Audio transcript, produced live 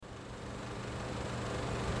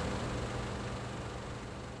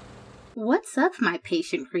What's up, my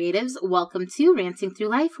patient creatives? Welcome to Ranting Through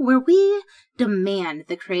Life, where we demand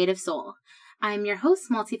the creative soul. I'm your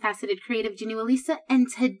host, multifaceted creative Janua Lisa, and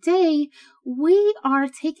today we are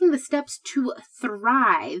taking the steps to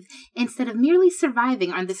thrive instead of merely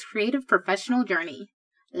surviving on this creative professional journey.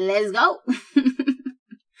 Let's go!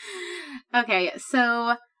 Okay,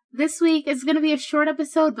 so this week is going to be a short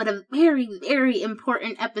episode, but a very, very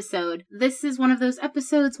important episode. This is one of those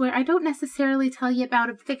episodes where I don't necessarily tell you about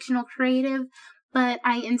a fictional creative, but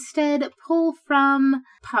I instead pull from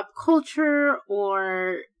pop culture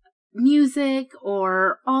or music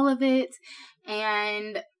or all of it.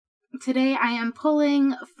 And today I am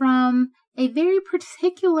pulling from a very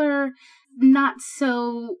particular, not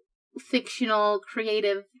so fictional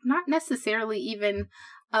creative, not necessarily even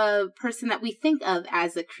a person that we think of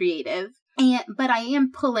as a creative, but I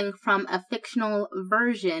am pulling from a fictional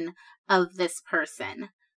version of this person.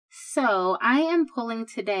 So I am pulling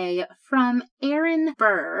today from Aaron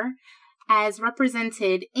Burr, as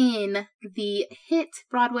represented in the hit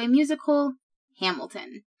Broadway musical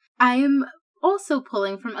Hamilton. I am also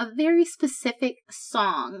pulling from a very specific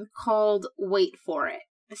song called Wait For It.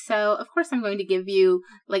 So of course I'm going to give you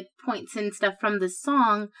like points and stuff from the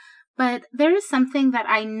song, but there is something that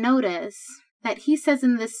I notice that he says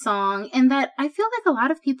in this song, and that I feel like a lot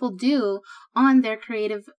of people do on their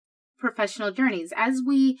creative professional journeys. As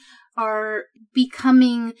we are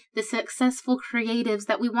becoming the successful creatives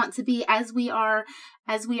that we want to be, as we are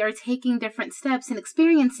taking different steps and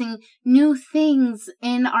experiencing new things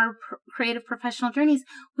in our creative professional journeys,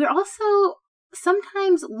 we're also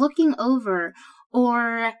sometimes looking over,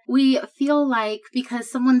 or we feel like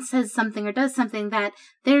because someone says something or does something that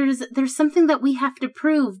there's something that we have to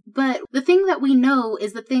prove. But the thing that we know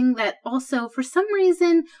is the thing that also, for some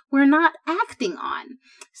reason, we're not acting on.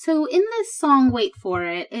 So in this song, Wait For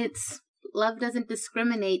It, it's love doesn't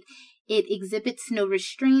discriminate. It exhibits no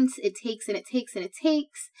restraints. It takes and it takes and it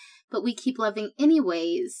takes, but we keep loving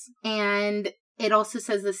anyways. And it also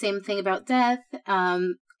says the same thing about death.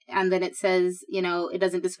 And then it says, it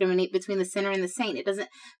doesn't discriminate between the sinner and the saint. It doesn't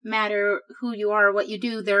matter who you are or what you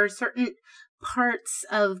do. There are certain parts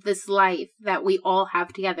of this life that we all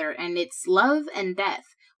have together, and it's love and death.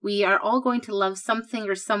 We are all going to love something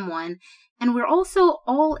or someone, and we're also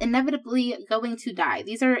all inevitably going to die.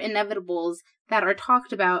 These are inevitables that are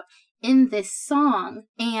talked about in this song.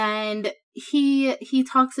 And he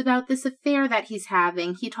talks about this affair that he's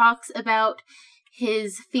having. He talks about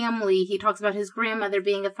his family. He talks about his grandmother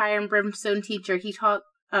being a fire and brimstone preacher. He talks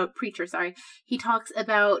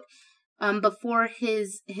about before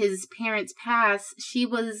his parents passed, she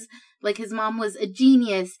was like, his mom was a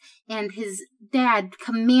genius and his dad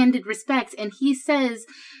commanded respect. And he says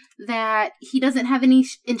that he doesn't have any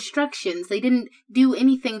instructions. They didn't do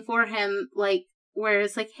anything for him, like, where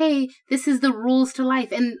it's like, hey, this is the rules to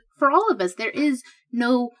life. And for all of us, there is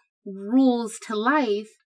no rules to life.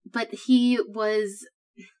 But he was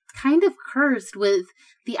kind of cursed with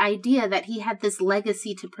the idea that he had this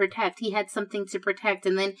legacy to protect. He had something to protect.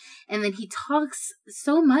 And then he talks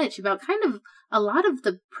so much about kind of a lot of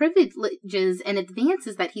the privileges and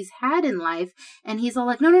advances that he's had in life. And he's all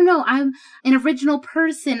like, no, I'm an original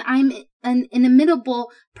person. I'm an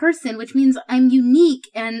inimitable person, which means I'm unique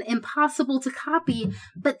and impossible to copy.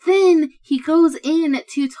 But then he goes in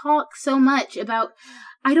to talk so much about,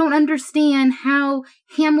 I don't understand how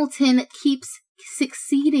Hamilton keeps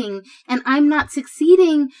succeeding, and I'm not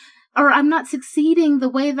succeeding the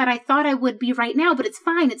way that I thought I would be right now, but it's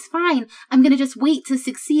fine. I'm going to just wait to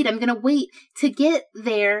succeed. I'm going to wait to get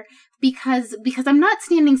there because I'm not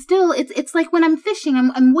standing still. It's like when I'm fishing,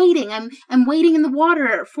 I'm waiting. I'm waiting in the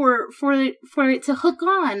water for it to hook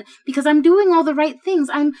on because I'm doing all the right things.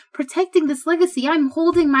 I'm protecting this legacy. I'm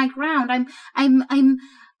holding my ground.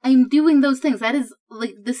 I'm doing those things. That is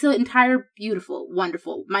like this entire beautiful,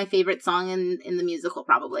 wonderful, my favorite song in the musical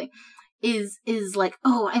probably is like,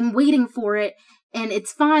 oh, I'm waiting for it. And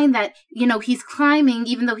it's fine that, he's climbing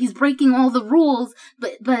even though he's breaking all the rules,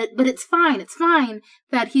 but it's fine. It's fine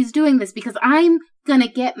that he's doing this because I'm gonna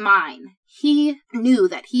get mine. He knew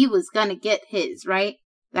that he was gonna get his, right?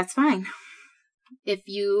 That's fine. If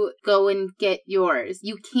you go and get yours,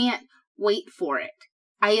 you can't wait for it.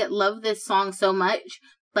 I love this song so much.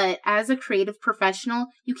 But as a creative professional,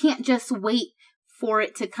 you can't just wait for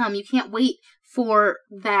it to come. You can't wait for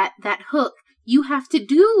that hook. You have to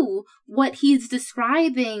do what he's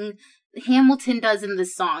describing Hamilton does in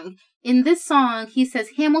this song. In this song, he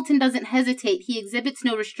says, Hamilton doesn't hesitate. He exhibits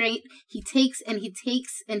no restraint. He takes and he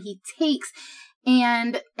takes and he takes.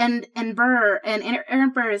 And Aaron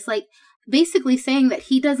Burr is like basically saying that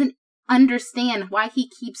he doesn't understand why he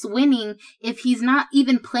keeps winning if he's not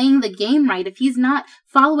even playing the game right, if he's not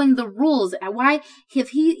following the rules. Why, if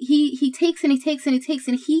he takes and he takes and he takes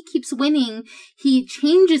and he keeps winning, he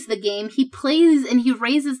changes the game, he plays and he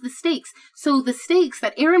raises the stakes. So the stakes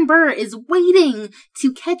that Aaron Burr is waiting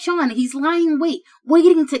to catch on, he's lying wait,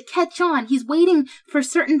 waiting to catch on, he's waiting for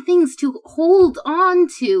certain things to hold on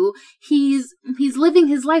to. He's living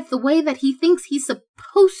his life the way that he thinks he's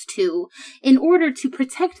supposed to in order to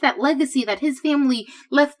protect that legacy that his family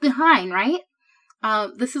left behind, right?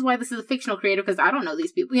 This is why this is a fictional creator, because I don't know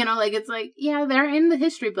these people, it's like, yeah, they're in the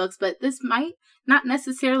history books, but this might not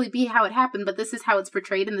necessarily be how it happened, but this is how it's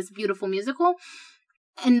portrayed in this beautiful musical.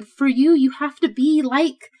 And for you, you have to be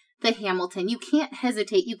like the Hamilton. You can't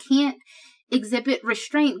hesitate. You can't exhibit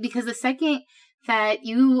restraint, because the second that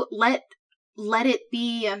you let it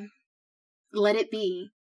be,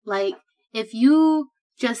 like, if you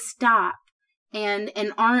just stop and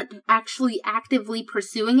aren't actually actively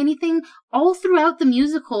pursuing anything all throughout the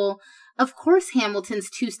musical, of course Hamilton's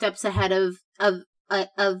 2 steps ahead of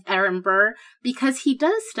Aaron Burr, because he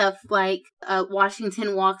does stuff like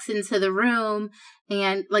Washington walks into the room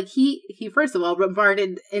and like he first of all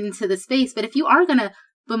bombarded into the space. But if you are gonna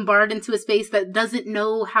bombard into a space that doesn't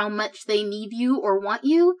know how much they need you or want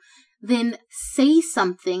you, then say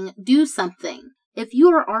something, do something. If you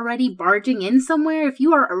are already barging in somewhere, if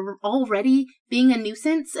you are already being a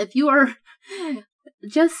nuisance, if you are,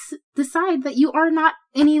 just decide that you are not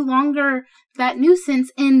any longer that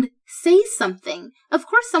nuisance and say something. Of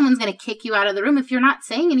course someone's going to kick you out of the room if you're not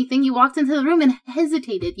saying anything. You walked into the room and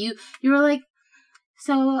hesitated. You were like,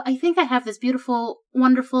 so I think I have this beautiful,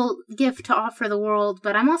 wonderful gift to offer the world,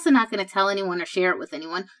 but I'm also not going to tell anyone or share it with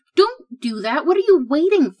anyone. Don't do that. What are you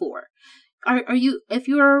waiting for? Are you, if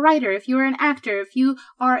you are a writer, if you are an actor, if you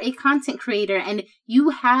are a content creator and you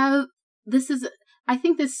have, I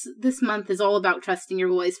think this month is all about trusting your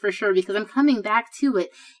voice for sure, because I'm coming back to it.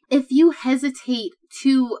 If you hesitate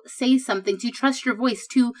to say something, to trust your voice,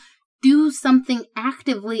 to do something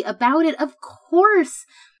actively about it, of course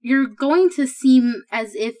you're going to seem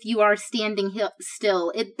as if you are standing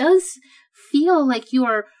still. It does feel like you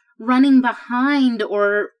are running behind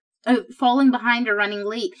or falling behind or running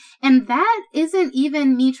late. And that isn't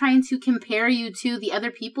even me trying to compare you to the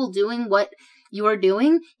other people doing what you're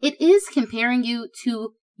doing. It is comparing you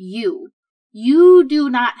to you. You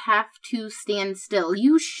do not have to stand still.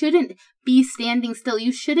 You shouldn't be standing still.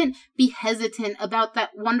 You shouldn't be hesitant about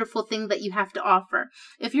that wonderful thing that you have to offer.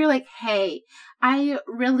 If you're like, hey, I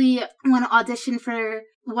really want to audition for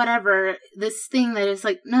whatever, this thing that is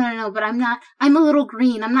like, no, but I'm a little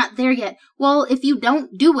green. I'm not there yet. Well, if you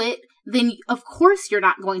don't do it, then of course you're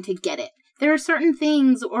not going to get it. There are certain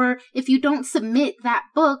things, or if you don't submit that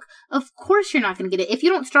book, of course you're not going to get it. If you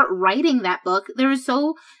don't start writing that book, there's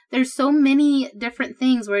so many different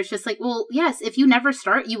things where it's just like, well, yes, if you never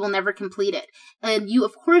start, you will never complete it. And you,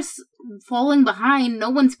 of course, falling behind, no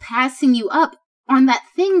one's passing you up on that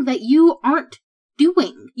thing that you aren't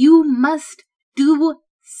doing. You must do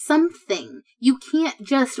something. You can't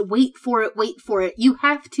just wait for it. You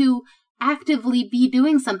have to actively be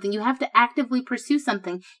doing something. You have to actively pursue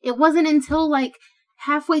something. It wasn't until like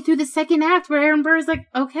halfway through the second act where Aaron Burr is like,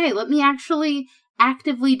 okay, let me actually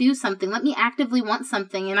actively do something. Let me actively want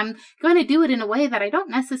something. And I'm going to do it in a way that I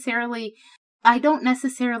don't necessarily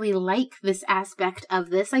like this aspect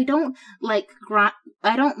of this. I don't like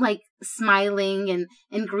smiling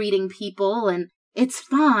and greeting people, and it's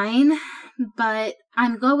fine, but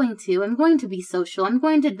I'm going to be social. I'm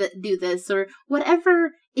going to do this or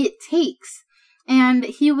whatever it takes. And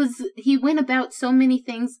he went about so many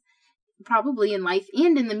things, probably in life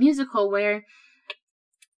and in the musical, where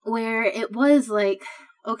it was like,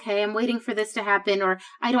 okay, I'm waiting for this to happen, or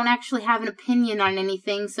I don't actually have an opinion on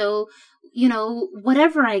anything, so,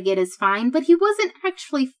 whatever I get is fine. But he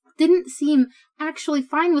didn't seem actually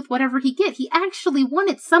fine with whatever he get. He actually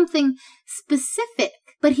wanted something specific,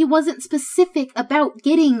 but he wasn't specific about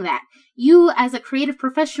getting that. You, as a creative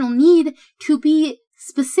professional, need to be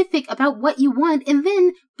specific about what you want and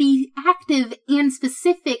then be active and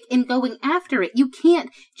specific in going after it. You can't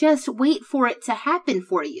just wait for it to happen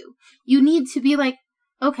for you. You need to be like,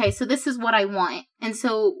 okay, so this is what I want. And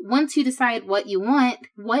so once you decide what you want,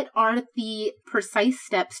 what are the precise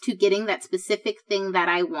steps to getting that specific thing that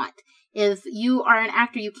I want? If you are an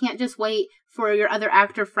actor, you can't just wait for your other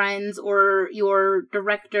actor friends or your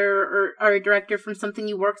director or a director from something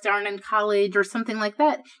you worked on in college or something like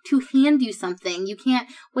that to hand you something. You can't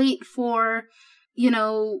wait for,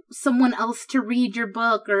 someone else to read your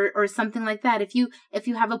book or something like that. If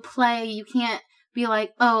you have a play, you can't be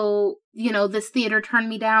like, oh, this theater turned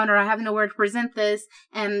me down, or I have nowhere to present this,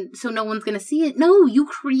 and so no one's going to see it. No, you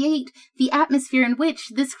create the atmosphere in which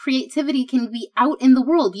this creativity can be out in the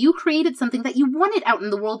world. You created something that you wanted out in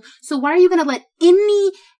the world, so why are you going to let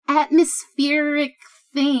any atmospheric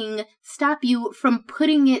thing stop you from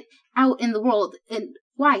putting it out in the world? And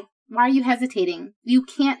why? Why are you hesitating? You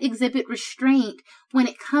can't exhibit restraint when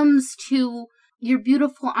it comes to your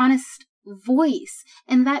beautiful, honest voice.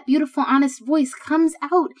 And that beautiful, honest voice comes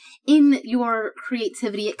out in your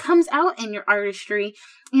creativity. It comes out in your artistry.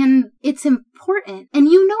 And it's important. And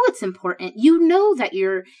you know it's important. You know that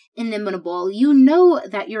you're inimitable. You know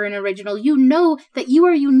that you're an original. You know that you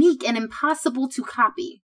are unique and impossible to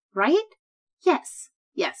copy. Right? Yes.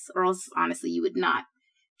 Yes. Or else, honestly, you would not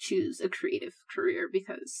choose a creative career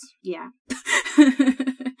because, yeah.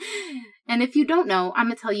 And if you don't know, I'm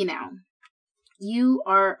going to tell you now. You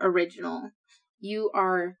are original. You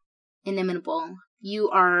are inimitable. You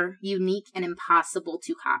are unique and impossible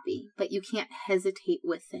to copy, but you can't hesitate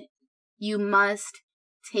with it. You must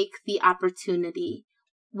take the opportunity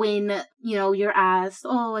when, you're asked,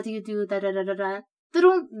 oh, what do you do? Da, da, da, da, da.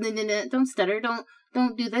 Don't stutter.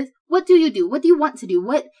 Don't do this. What do you do? What do you want to do?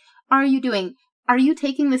 What are you doing? Are you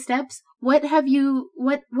taking the steps? What have you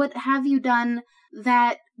done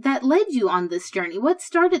that led you on this journey? What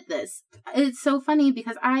started this? It's so funny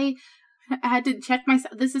because I had to check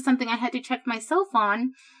myself. This is something I had to check myself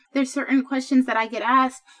on. There's certain questions that I get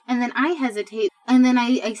asked and then I hesitate and then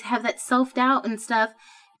I have that self-doubt and stuff.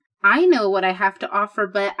 I know what I have to offer,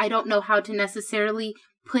 but I don't know how to necessarily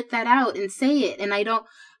put that out and say it.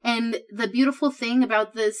 And the beautiful thing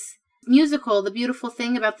about this musical, the beautiful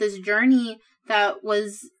thing about this journey that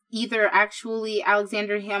was either actually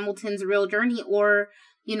Alexander Hamilton's real journey or,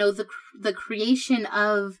 the creation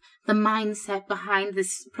of the mindset behind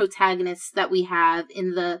this protagonist that we have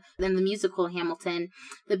in the musical Hamilton.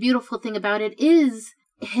 The beautiful thing about it is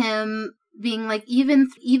him being like, even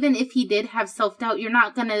if he did have self-doubt, you're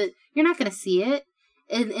not gonna see it.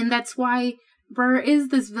 And that's why Burr is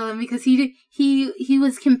this villain, because he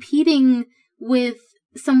was competing with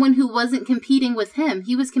someone who wasn't competing with him.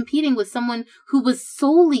 He was competing with someone who was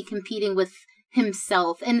solely competing with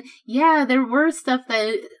himself. And yeah, there were stuff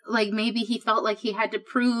that like maybe he felt like he had to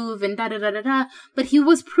prove and da-da-da-da-da, but he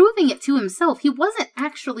was proving it to himself. He wasn't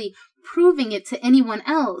actually proving it to anyone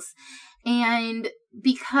else. And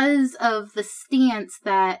because of the stance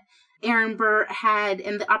that Aaron Burr had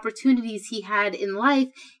and the opportunities he had in life,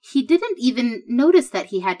 he didn't even notice that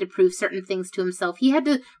he had to prove certain things to himself. He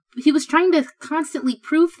was trying to constantly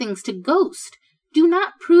prove things to Ghost. Do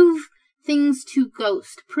not prove things to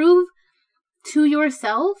Ghost. Prove to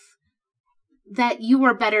yourself that you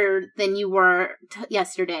are better than you were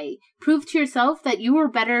yesterday. Prove to yourself that you are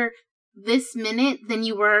better this minute than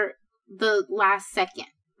you were the last second.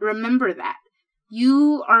 Remember that.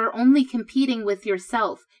 You are only competing with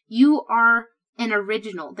yourself. You are an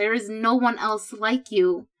original. There is no one else like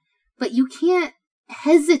you. But you can't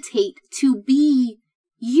hesitate to be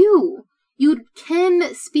you. You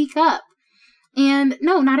can speak up. And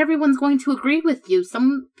no, not everyone's going to agree with you.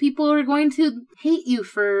 Some people are going to hate you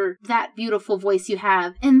for that beautiful voice you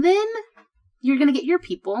have. And then you're going to get your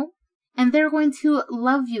people. And they're going to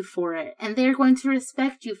love you for it. And they're going to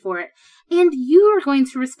respect you for it. And you are going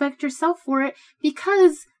to respect yourself for it.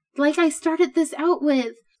 Because, like I started this out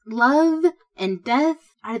with, love and death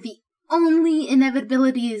are the only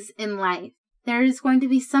inevitabilities in life. There is going to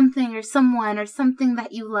be something or someone or something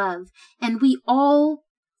that you love. And we all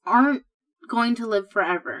aren't going to live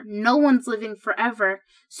forever. No one's living forever.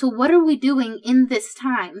 So what are we doing in this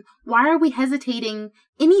time? Why are we hesitating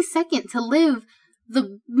any second to live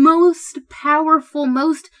the most powerful,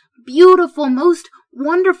 most beautiful, most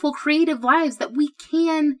wonderful creative lives that we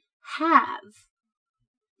can have?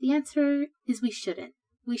 The answer is we shouldn't.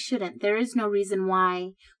 We shouldn't. There is no reason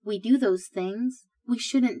why we do those things. We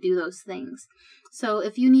shouldn't do those things. So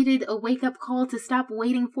if you needed a wake-up call to stop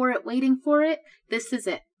waiting for it, this is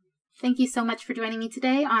it. Thank you so much for joining me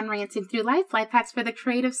today on Ranting Through Life, Life Hacks for the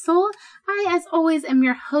Creative Soul. I, as always, am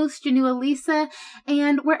your host, Janu Elisa,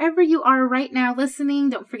 and wherever you are right now listening,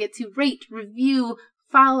 don't forget to rate, review,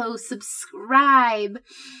 follow, subscribe.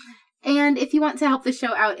 And if you want to help the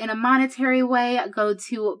show out in a monetary way, go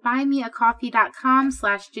to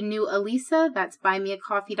buymeacoffee.com/Janu Elisa. That's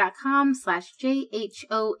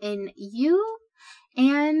buymeacoffee.com/JHONU.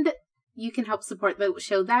 And you can help support the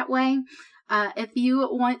show that way. If you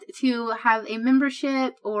want to have a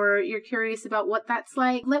membership or you're curious about what that's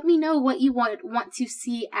like, let me know what you want to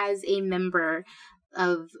see as a member.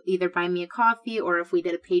 of either Buy Me a Coffee or if we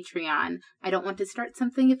did a Patreon. I don't want to start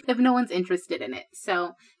something if no one's interested in it.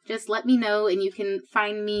 So just let me know, and you can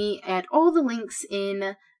find me at all the links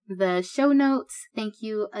in the show notes. Thank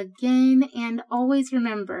you again, and always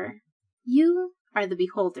remember, you are the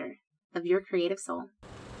beholder of your creative soul.